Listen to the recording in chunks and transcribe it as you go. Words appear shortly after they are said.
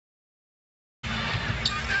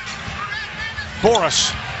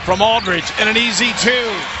Boris from Aldridge, and an easy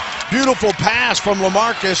two. Beautiful pass from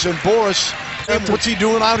LaMarcus, and Boris, what's he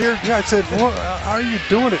doing out here? Yeah, I said, well, how are you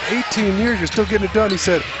doing it? 18 years, you're still getting it done. He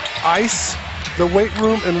said, ice, the weight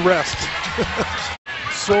room, and rest.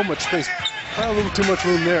 So much space. Probably a little too much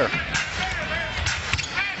room there.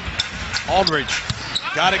 Aldridge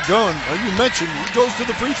got it going. Well, you mentioned he goes to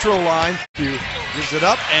the free throw line. Gives it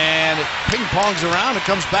up, and it ping-pongs around. It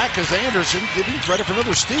comes back as Anderson giving credit for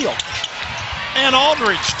another steal. And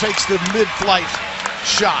Aldridge takes the mid-flight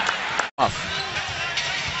shot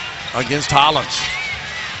against Hollins.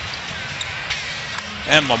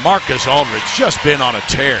 And LaMarcus Aldridge just been on a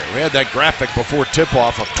tear. We had that graphic before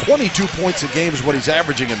tip-off of 22 points a game is what he's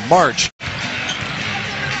averaging in March.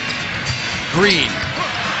 Green.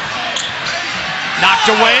 Knocked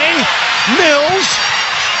away. Mills.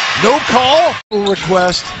 No call.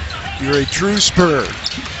 Request. You're a true Spur.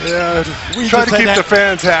 Yeah, we try to keep the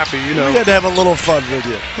fans happy, you know. We had to have a little fun with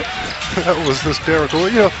you. That was hysterical,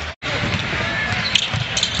 you know.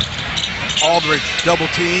 Aldridge double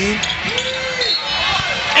team.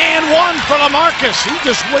 And one for LaMarcus. He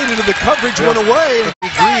just waited till the coverage went away.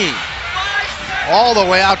 Green. All the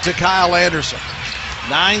way out to Kyle Anderson.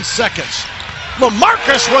 9 seconds.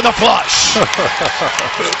 LaMarcus with a flush.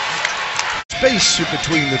 Space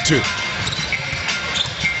between the two.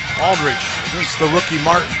 Aldridge against the rookie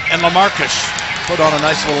Martin, and LaMarcus put on a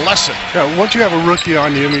nice little lesson. Yeah, once you have a rookie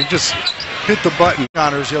on you, I mean, just hit the button.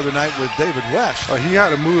 Honors the other night with David West. He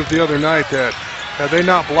had a move the other night that had they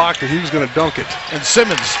not blocked it, he was going to dunk it. And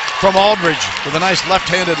Simmons from Aldridge with a nice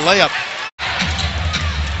left-handed layup.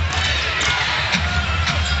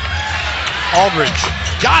 Aldridge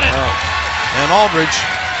got it. And Aldridge,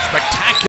 spectacular.